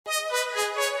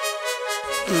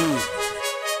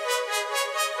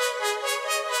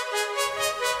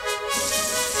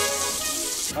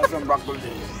Have some broccoli.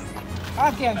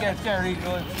 I can't get there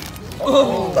easily.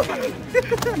 Oh!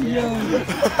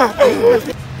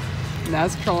 Now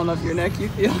it's crawling up your neck, you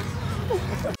feel?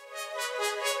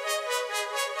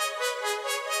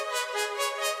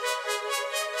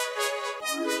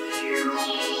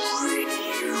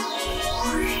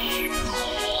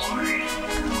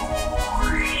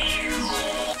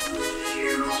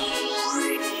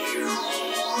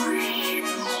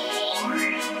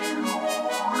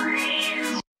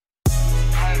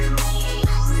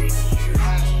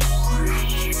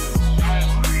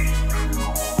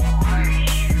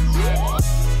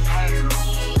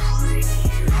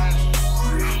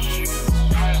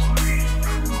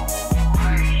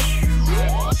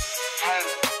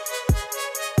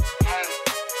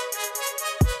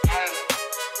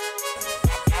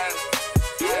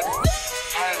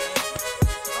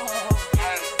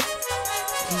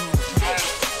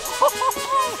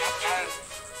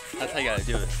 That's how you gotta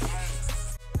do it.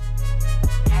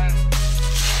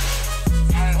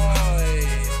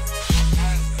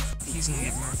 He's gonna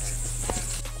get marked.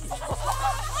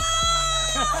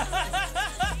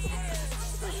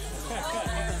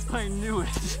 I knew it.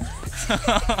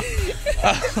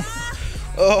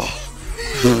 Oh.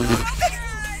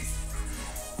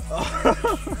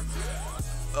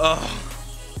 Oh.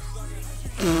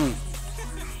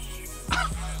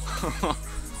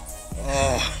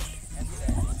 Oh.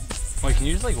 Wait, can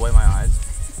you just like wipe my eyes?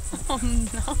 Oh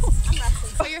no.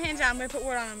 Put your hands out. I'm gonna put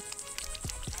word on them.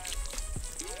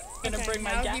 I'm gonna bring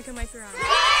my now gap. you can wipe your eyes.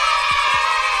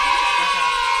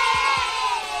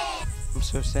 I'm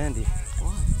so sandy.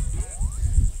 Why?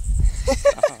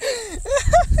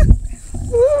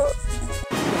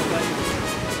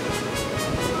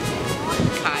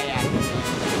 Kayaking.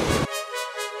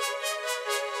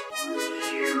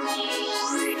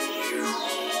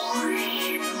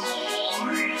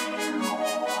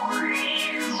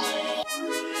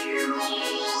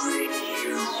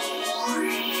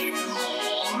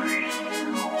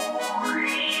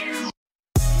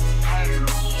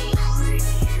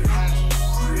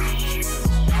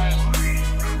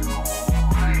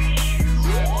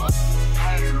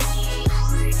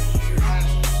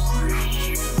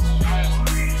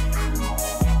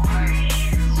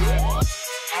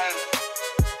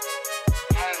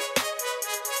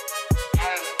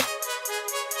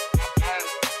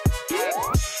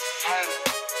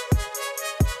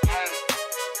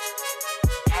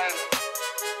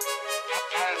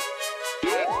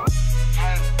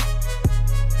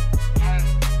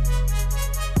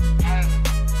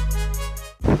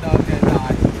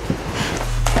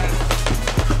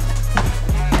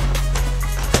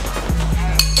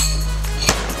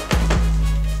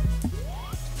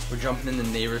 We're jumping in the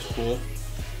neighbor's pool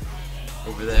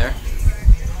over there.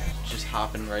 Just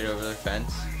hopping right over the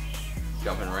fence,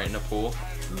 jumping right in the pool,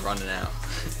 running out.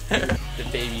 The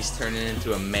baby's turning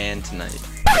into a man tonight.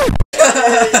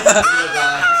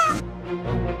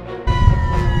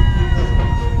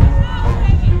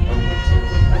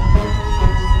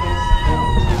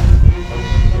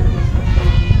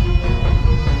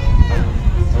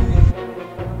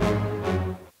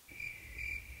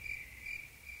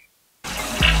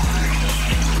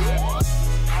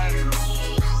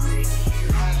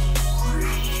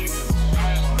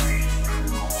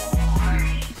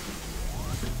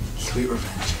 Sweet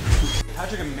revenge.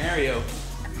 Patrick and Mario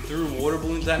threw water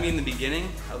balloons at me in the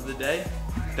beginning of the day.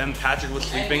 Then Patrick was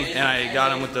sleeping and I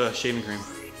got him with the shaving cream.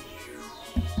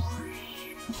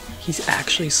 He's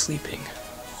actually sleeping.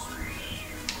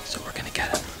 So we're gonna get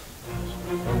him.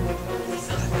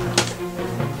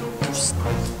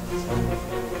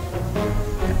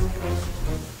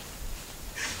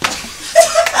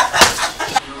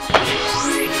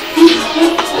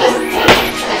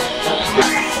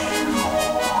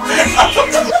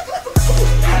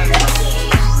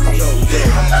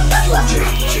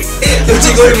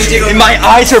 And my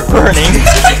eyes are burning.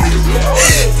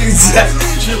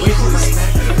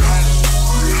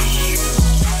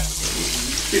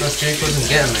 Plus Jake wasn't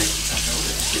getting me.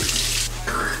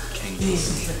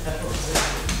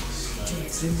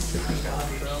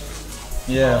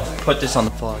 Yeah, put this on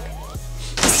the vlog.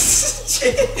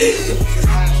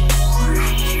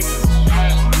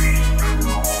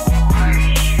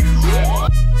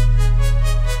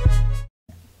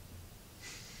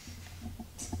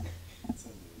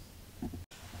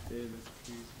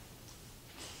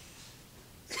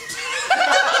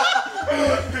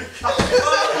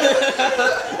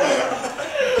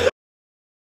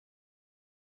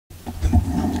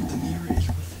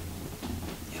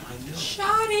 Shut